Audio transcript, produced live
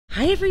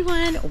Hi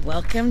everyone,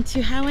 welcome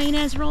to How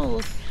Ines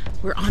Rolls.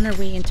 We're on our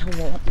way into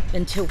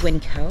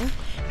Winco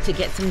to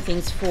get some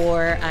things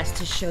for us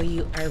to show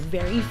you our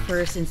very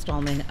first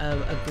installment of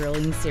a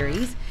grilling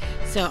series.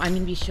 So I'm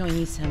going to be showing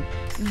you some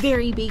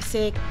very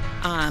basic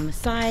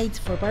sides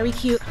for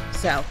barbecue.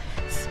 So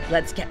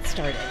let's get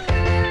started.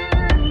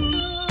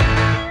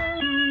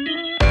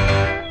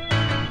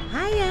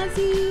 Hi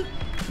Azzy,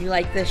 you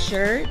like this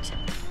shirt?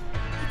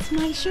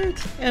 My shirt,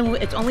 and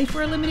it's only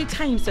for a limited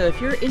time, so if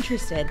you're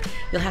interested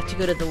you'll have to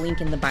go to the link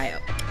in the bio,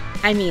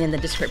 in the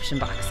description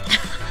box.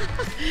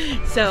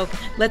 So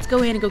let's go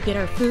in and go get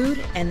our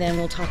food and then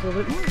we'll talk a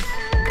little bit more.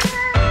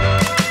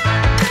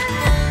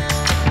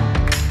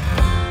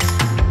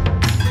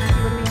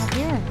 What do we have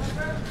here?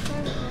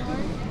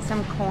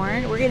 Some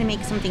corn. We're gonna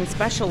make something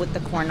special with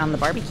the corn on the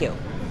barbecue.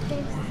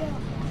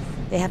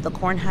 They have the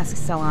corn husks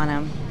still on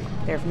them.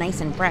 They're nice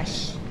and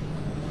fresh.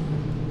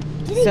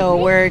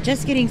 So we're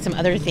just getting some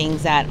other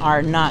things that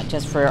are not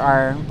just for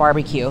our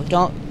barbecue.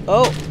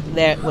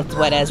 That's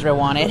what Ezra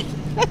wanted.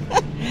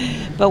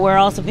 But we're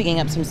also picking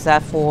up some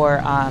stuff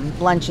for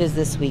lunches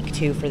this week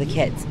too for the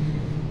kids.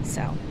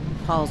 So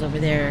Paul's over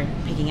there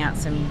picking out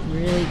some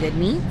really good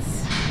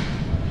meats.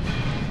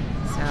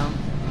 So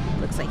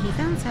looks like he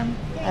found some.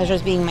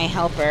 Ezra's being my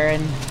helper,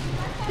 and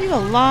we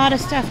have a lot of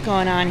stuff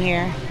going on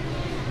here.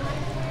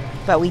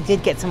 But we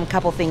did get a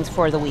couple things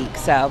for the week,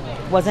 so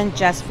it wasn't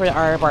just for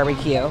our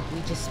barbecue.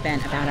 We just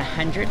spent about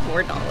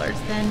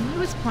 $104 then. It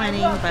was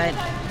plenty, but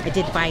I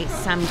did buy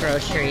some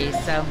groceries,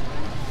 so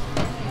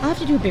I'll have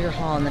to do a bigger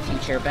haul in the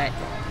future, but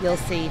you'll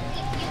see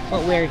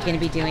what we're going to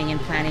be doing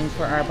and planning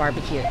for our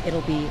barbecue.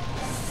 It'll be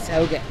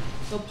so good.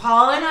 So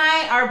Paul and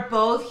I are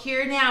both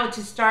here now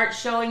to start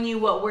showing you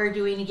what we're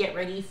doing to get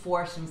ready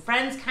for some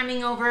friends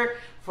coming over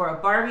for a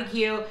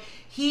barbecue.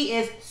 He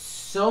is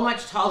so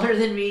much taller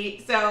than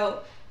me,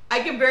 so I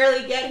can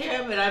barely get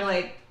him, and I'm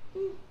like,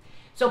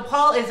 So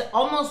Paul is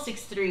almost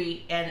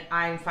 6'3", and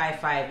I'm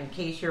 5'5", in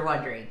case you're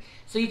wondering.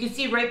 So you can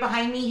see right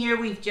behind me here,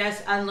 we've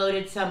just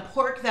unloaded some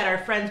pork that our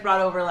friends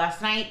brought over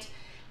last night.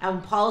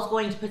 Paul's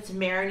going to put some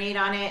marinade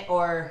on it,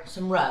 or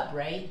some rub,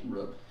 right?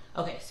 Rub.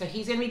 Okay, so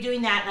he's gonna be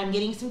doing that, and I'm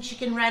getting some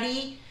chicken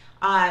ready,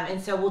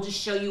 and so we'll just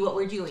show you what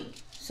we're doing.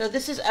 So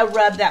this is a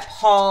rub that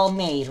Paul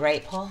made,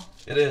 right, Paul?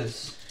 It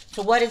is.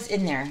 So what is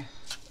in there?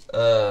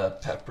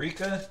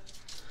 Paprika,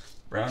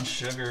 brown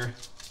sugar,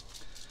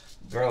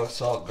 garlic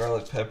salt,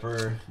 garlic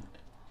pepper,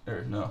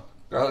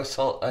 garlic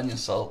salt, onion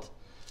salt,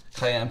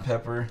 cayenne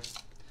pepper,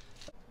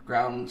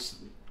 ground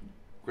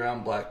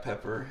black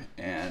pepper,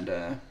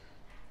 and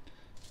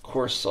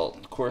coarse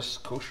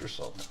kosher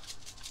salt.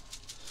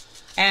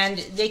 And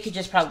they could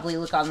just probably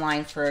look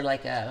online for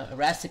like a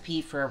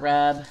recipe for a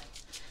rub,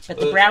 but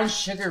the brown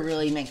sugar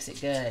really makes it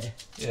good.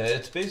 Yeah,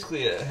 it's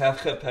basically a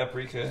half cup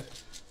paprika,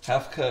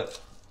 half cup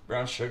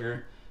brown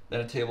sugar, then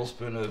a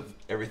tablespoon of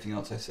everything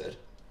else I said.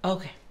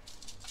 Okay.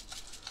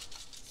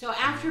 So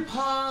after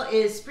Paul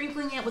is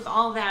sprinkling it with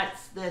all that,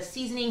 the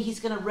seasoning, he's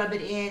going to rub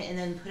it in and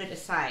then put it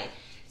aside.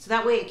 So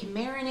that way it can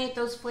marinate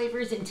those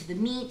flavors into the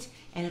meat,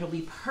 and it'll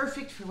be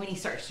perfect for when he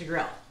starts to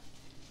grill.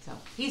 So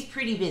he's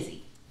pretty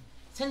busy.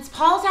 Since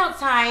Paul's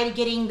outside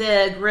getting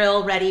the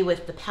grill ready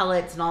with the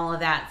pellets and all of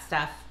that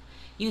stuff,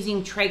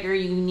 using Traeger,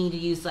 you need to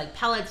use like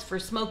pellets for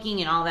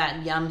smoking and all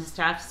that yum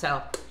stuff.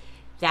 So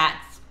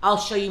I'll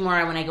show you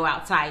more when I go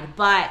outside.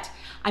 But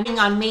I'm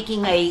planning on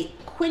making a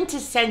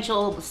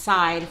quintessential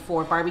side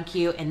for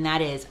barbecue, and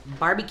that is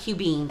barbecue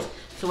beans.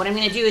 So what I'm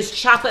gonna do is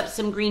chop up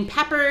some green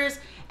peppers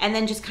and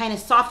then just kind of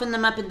soften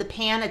them up in the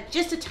pan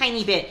just a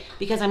tiny bit,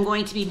 because I'm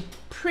going to be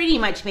pretty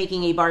much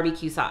making a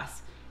barbecue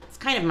sauce. It's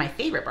kind of my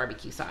favorite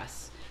barbecue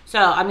sauce. So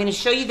I'm gonna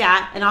show you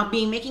that, and I'll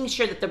be making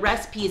sure that the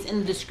recipe is in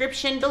the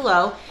description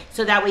below,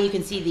 so that way you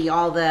can see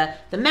all the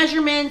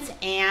measurements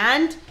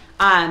and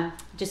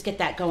just get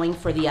that going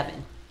for the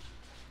oven.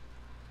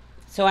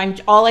 So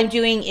all I'm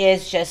doing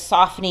is just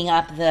softening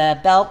up the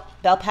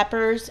bell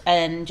peppers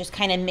and just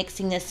kind of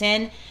mixing this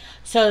in.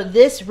 So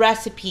this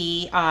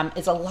recipe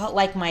is a lot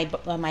like my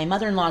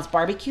mother-in-law's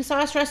barbecue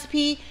sauce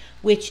recipe,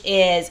 which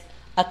is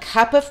a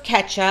cup of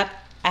ketchup,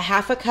 a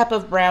half a cup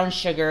of brown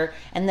sugar,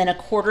 and then a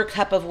quarter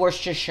cup of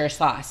Worcestershire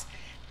sauce.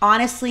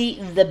 Honestly,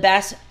 the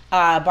best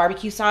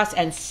barbecue sauce,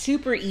 and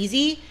super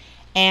easy.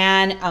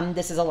 And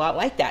this is a lot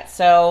like that.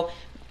 So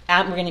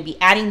we're going to be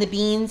adding the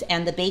beans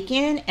and the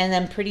bacon, and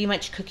then pretty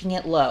much cooking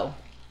it low.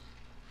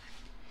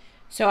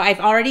 So I've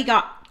already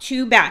got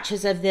 2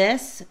 batches of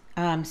this.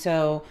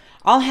 So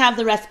I'll have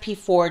the recipe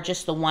for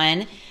just the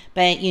one,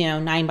 but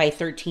 9 by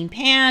 13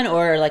 pan,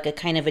 or like a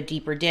kind of a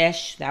deeper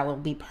dish, that will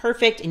be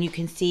perfect. And you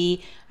can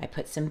see I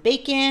put some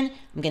bacon.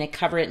 I'm going to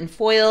cover it in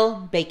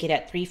foil, bake it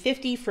at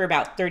 350 for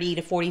about 30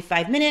 to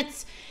 45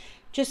 minutes,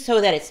 just so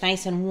that it's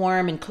nice and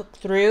warm and cooked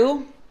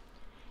through.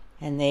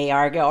 And they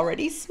are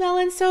already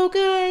smelling so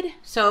good.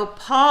 So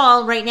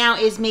Paul right now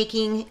is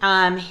making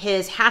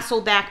his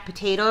Hasselback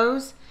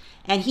potatoes,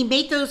 and he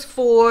made those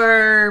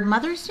for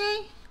Mother's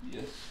Day?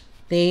 Yes.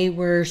 They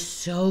were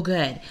so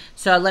good.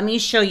 So let me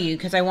show you,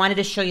 because I wanted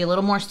to show you a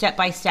little more step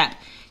by step.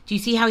 Do you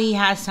see how he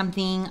has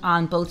something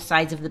on both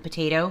sides of the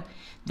potato?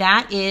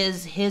 That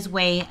is his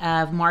way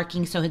of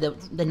marking so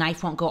the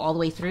knife won't go all the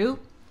way through.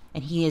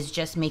 And he is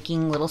just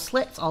making little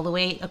slits all the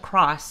way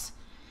across.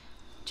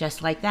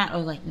 Just like that.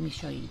 Oh, like, let me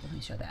show you. Let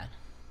me show that.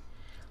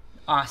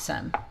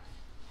 Awesome.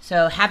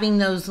 So having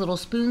those little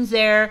spoons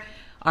there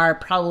are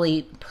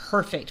probably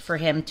perfect for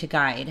him to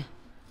guide.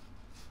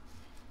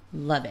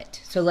 Love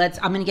it. So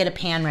I'm going to get a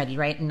pan ready,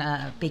 right? And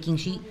a baking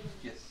sheet.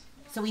 Yes.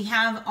 So we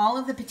have all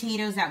of the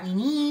potatoes that we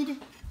need.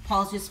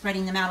 Paul's just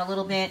spreading them out a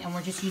little bit, and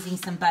we're just using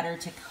some butter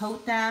to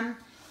coat them.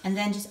 And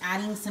then just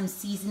adding some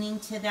seasoning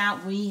to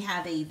that. We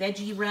have a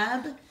veggie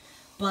rub,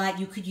 but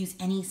you could use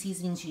any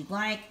seasonings you'd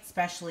like,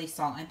 especially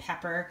salt and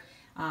pepper,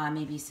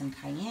 maybe some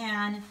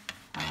cayenne,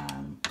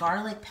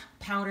 garlic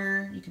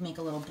powder. You can make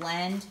a little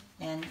blend,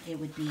 and it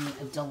would be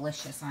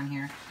delicious on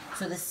here.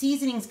 So the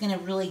seasoning is going to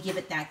really give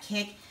it that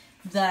kick.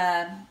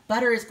 The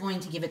butter is going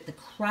to give it the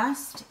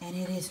crust, and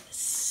it is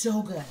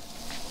so good.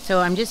 So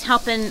I'm just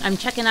helping, I'm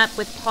checking up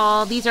with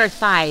Paul. These are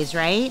thighs,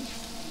 right?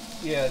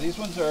 Yeah, these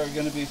ones are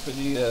going to be for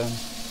the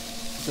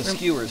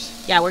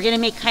skewers. Yeah, we're going to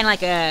make kind of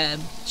like a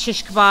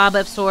shish kebab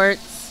of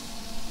sorts.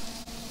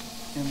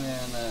 And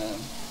then...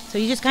 So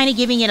you're just kind of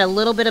giving it a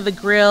little bit of a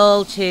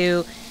grill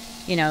to,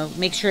 you know,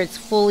 make sure it's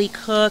fully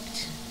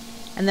cooked.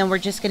 And then we're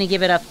just going to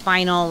give it a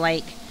final,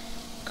 like,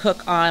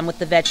 cook on with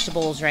the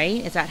vegetables,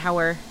 right? Is that how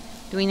we're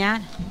doing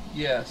that?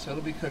 Yeah, so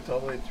it'll be cooked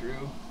all the way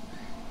through.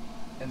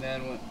 And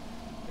then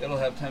it'll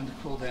have time to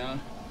cool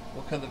down.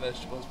 We'll cut the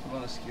vegetables, put them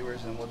on the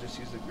skewers, and we'll just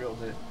use the grill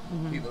to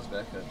heat those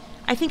back up.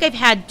 I think I've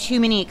had too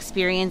many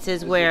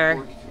experiences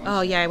where...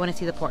 Oh, yeah, I want to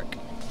see the pork.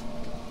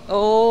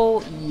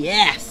 Oh,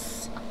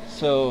 yes.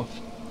 So...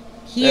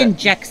 He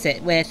injects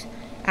it with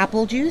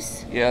apple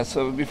juice? Yeah,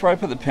 so before I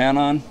put the pan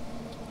on,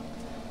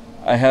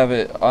 I have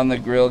it on the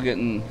grill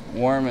getting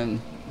warm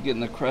and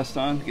getting the crust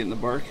on, getting the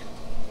bark.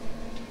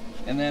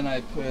 And then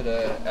I put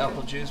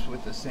apple juice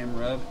with the same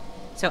rub.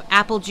 So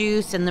apple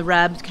juice and the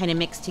rub kind of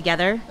mixed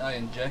together? I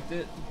inject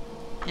it.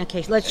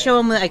 Okay, so let's show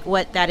them like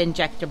what that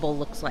injectable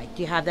looks like.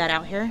 Do you have that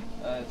out here?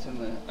 It's in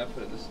the, I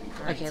put it in the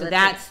sink. Okay, so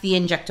that's the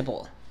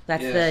injectable.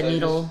 That's the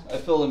needle. I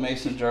filled a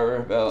mason jar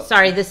about...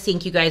 Sorry, the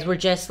sink, you guys. We're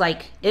just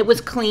like... It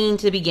was clean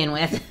to begin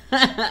with.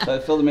 So I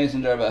filled a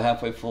mason jar about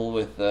halfway full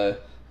with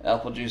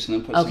apple juice and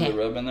then put some of the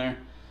rub in there.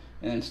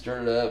 And then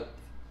stirred it up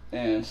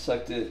and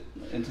sucked it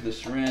into the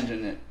syringe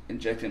and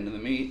injected it into the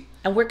meat.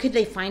 And where could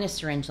they find a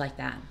syringe like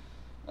that?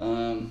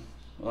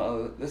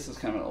 Well, this is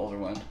kind of an older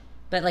one.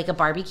 But like a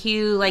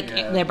barbecue, like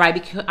their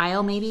barbecue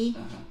aisle maybe?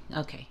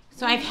 Okay.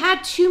 So I've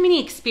had too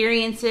many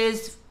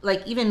experiences,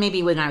 like even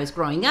maybe when I was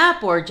growing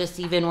up or just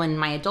even when in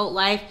my adult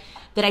life,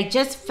 that I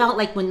just felt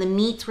like when the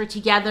meats were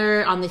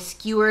together on the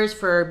skewers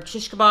for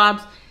shish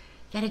kebabs,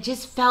 that it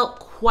just felt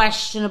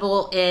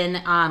questionable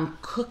in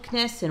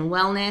cookness and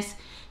wellness.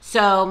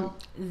 So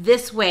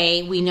this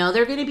way we know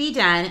they're going to be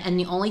done, and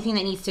the only thing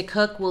that needs to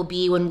cook will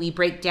be when we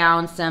break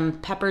down some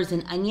peppers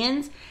and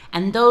onions,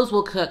 and those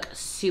will cook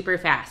super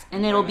fast,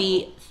 and it'll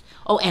be,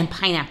 and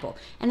pineapple,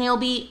 and they'll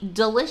be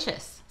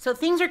delicious. So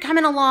things are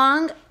coming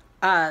along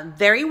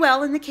very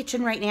well in the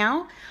kitchen right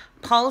now.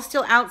 Paul's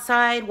still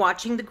outside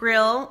watching the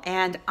grill,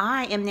 and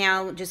I am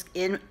now just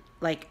in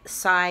like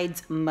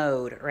sides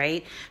mode,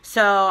 right?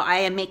 So I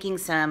am making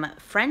some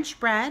French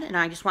bread, and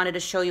I just wanted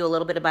to show you a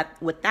little bit about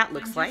what that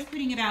looks like. I'm just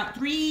putting about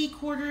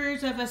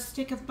 3/4 of a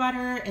stick of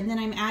butter, and then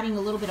I'm adding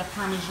a little bit of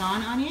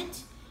Parmesan on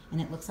it, and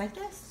it looks like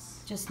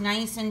this. Just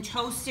nice and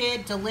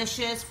toasted,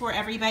 delicious for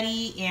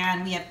everybody,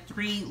 and we have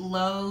 3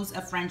 loaves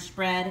of French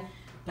bread,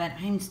 but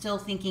I'm still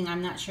thinking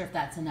I'm not sure if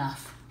that's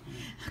enough,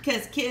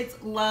 because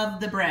kids love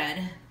the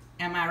bread.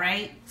 Am I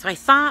right? So I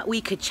thought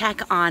we could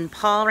check on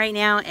Paul right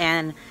now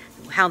and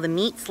how the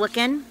meat's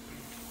looking.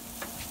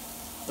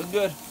 Looking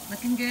good.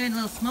 Looking good, a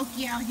little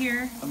smoky out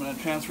here. I'm gonna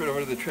transfer it over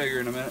to the Traeger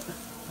in a minute.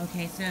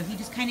 Okay, so he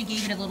just kind of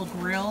gave it a little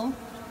grill.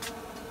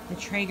 The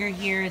Traeger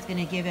here is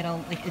gonna give it a,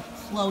 like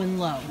it's slow and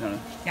low.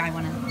 Yeah, I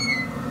wanna,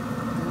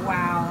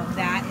 wow,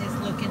 that is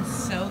looking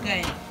so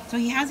good. So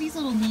he has these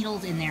little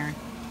needles in there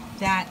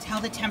that tell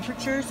the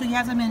temperature. So he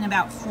has them in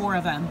about 4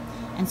 of them.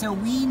 And so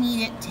we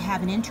need it to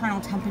have an internal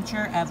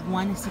temperature of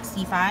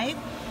 165.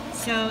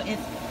 So if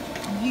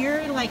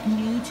you're like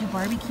new to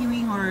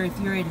barbecuing, or if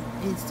you're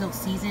it's still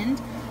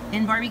seasoned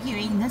in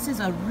barbecuing, this is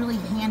a really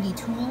handy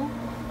tool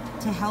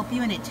to help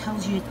you, and it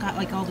tells you, it's got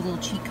like all the little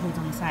cheat codes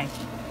on the side.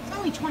 It's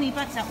only 20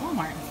 bucks at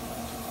Walmart.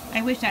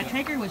 I wish that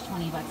Traeger was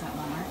 20 bucks at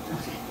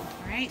Walmart.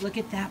 All right, look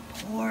at that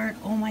pork.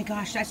 Oh my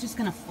gosh, that's just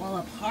gonna fall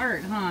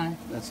apart, huh?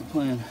 That's the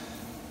plan.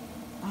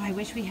 Oh, I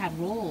wish we had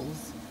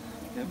rolls.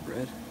 We have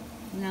bread.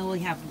 No, we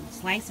have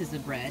slices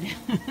of bread.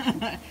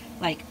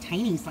 Like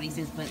tiny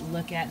slices, but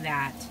look at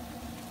that.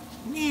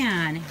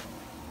 Man,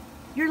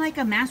 you're like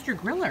a master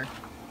griller.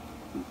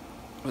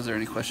 Was there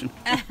any question?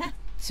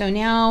 So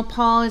now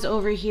Paul is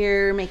over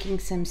here making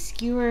some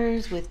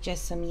skewers with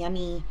just some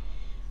yummy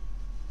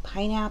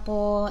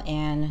pineapple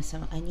and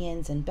some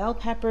onions and bell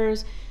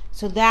peppers.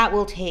 So that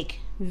will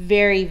take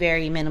very,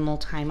 very minimal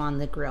time on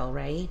the grill,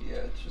 right? Yeah,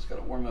 it's just got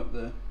to warm up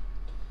the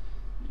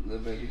The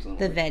veggies on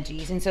the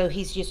veggies. And so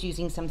he's just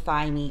using some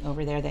thigh meat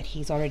over there that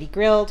he's already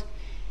grilled.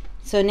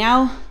 So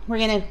now we're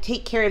gonna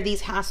take care of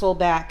these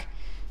Hasselback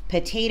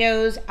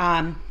potatoes.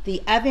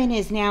 The oven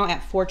is now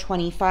at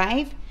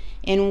 425,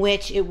 in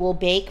which it will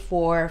bake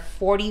for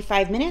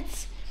 45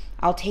 minutes.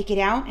 I'll take it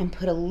out and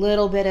put a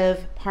little bit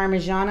of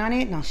Parmesan on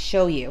it and I'll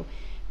show you.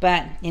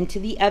 But into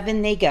the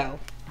oven they go.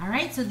 All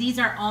right, so these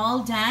are all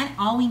done.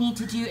 All we need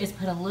to do is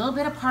put a little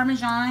bit of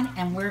Parmesan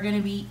and we're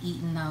gonna be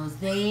eating those.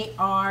 They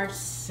are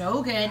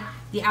so good.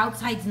 The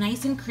outside's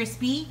nice and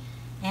crispy,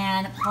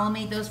 and Paul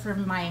made those for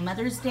my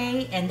Mother's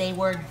Day and they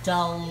were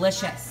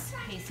delicious.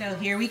 Okay, so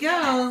here we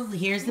go.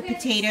 Here's the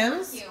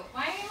potatoes.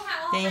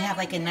 They have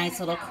like a nice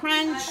little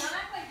crunch.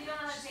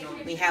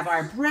 We have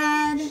our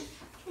bread.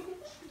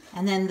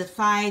 And then the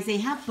thighs, they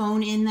have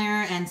bone in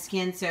there and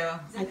skin, so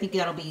I think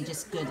that'll be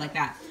just good like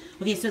that.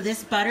 Okay, so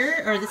this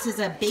butter, or this is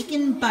a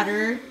bacon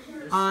butter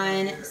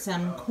on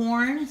some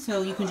corn.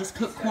 So you can just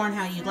cook corn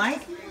how you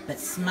like, but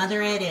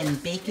smother it in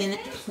bacon,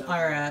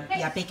 or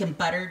bacon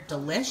butter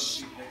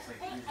delish.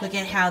 Look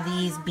at how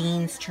these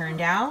beans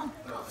turned out.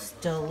 It's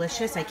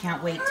delicious. I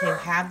can't wait to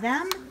have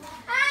them.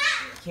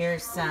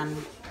 Here's some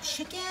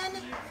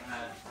chicken.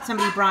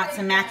 Somebody brought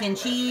some mac and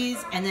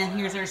cheese, and then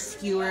here's our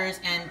skewers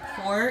and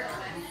pork.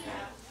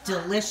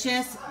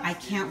 Delicious. I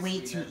can't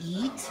wait to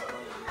eat.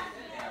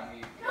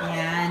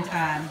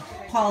 And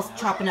Paul's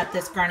chopping up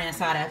this carne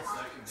asada.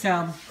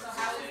 So,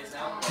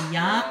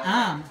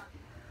 yum.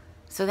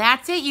 So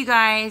that's it, you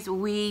guys.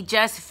 We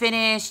just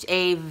finished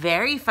a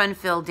very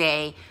fun-filled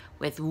day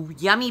with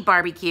yummy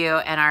barbecue,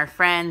 and our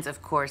friends,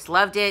 of course,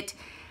 loved it.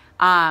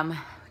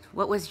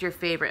 What was your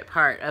favorite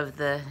part of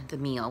the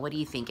meal? What do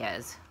you think,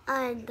 Ez?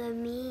 The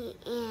meat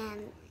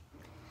and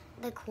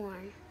the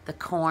corn. The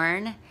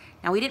corn.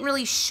 Now, we didn't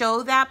really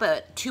show that,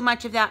 but too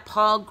much of that,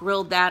 Paul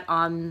grilled that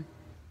on...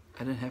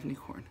 I didn't have any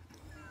corn.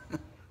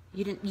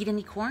 You didn't eat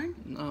any corn?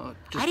 No,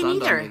 just I didn't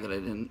dawned either. on me that I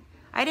didn't.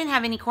 I didn't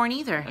have any corn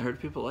either. I heard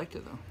people liked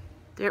it,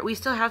 though. We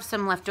still have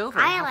some left over.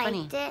 I How liked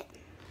funny. it.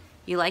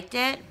 You liked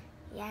it?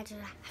 Yeah,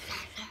 just...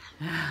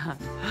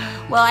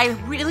 Well, I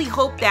really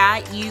hope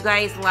that you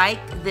guys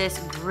like this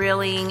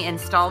grilling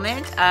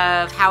installment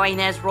of How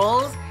Ines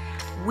Rolls.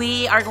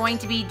 We are going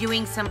to be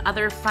doing some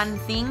other fun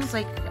things.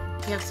 Like,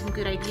 do you have some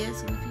good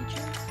ideas in the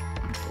future?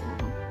 I'm full of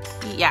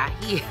them. Yeah,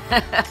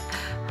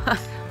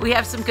 we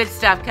have some good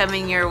stuff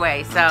coming your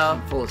way. So,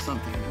 I'm full of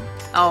something.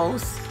 oh,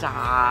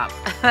 stop.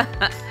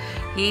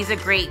 He's a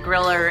great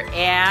griller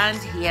and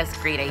he has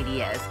great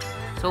ideas.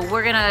 So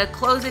we're gonna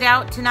close it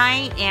out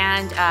tonight,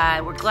 and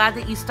we're glad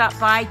that you stopped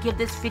by. Give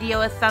this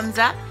video a thumbs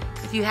up.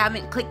 If you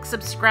haven't clicked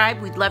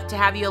subscribe, we'd love to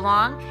have you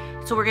along.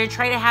 So we're gonna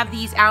try to have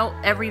these out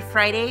every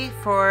Friday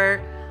for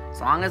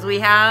as long as we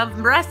have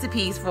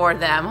recipes for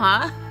them,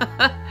 huh?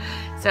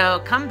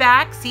 So come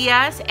back, see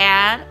us,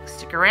 and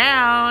stick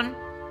around.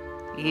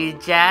 You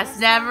just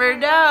never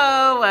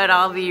know what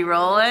I'll be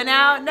rolling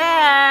out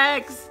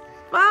next.